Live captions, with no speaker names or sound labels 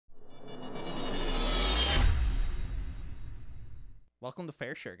welcome to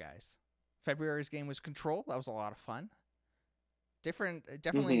FairShare, guys. February's game was Control. That was a lot of fun.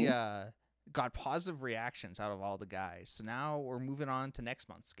 Definitely got positive reactions out of all the guys. So now we're moving on to next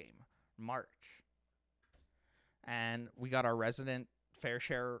month's game, March. And we got our resident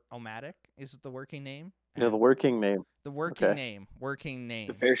FairShare Omatic is the working name. Yeah, the working name. The working name. Working name.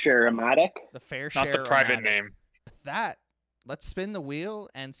 The FairShare Omatic? The FairShare Not the private name. With that, let's spin the wheel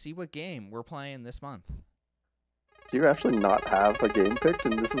and see what game we're playing this month. Do you actually not have a game picked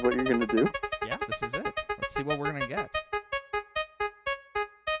and this is what you're going to do? Yeah, this is it. Let's see what we're going to get.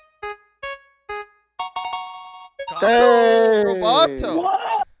 Hey! Roboto.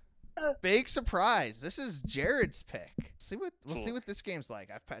 What? Big surprise. This is Jared's pick. We'll see what this game's like.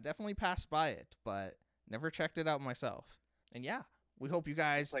 I've definitely passed by it, but never checked it out myself. And yeah, we hope you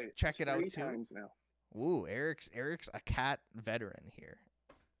guys check it out too. Now. Ooh, Eric's a cat veteran here.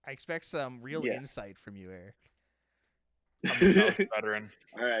 I expect some real insight from you, Eric. I'm a veteran.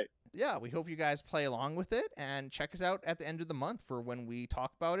 All right. Yeah, we hope you guys play along with it and check us out at the end of the month for when we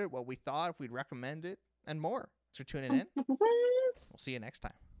talk about it, what we thought, if we'd recommend it, and more. Thanks for tuning in. We'll see you next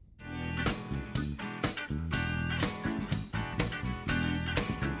time.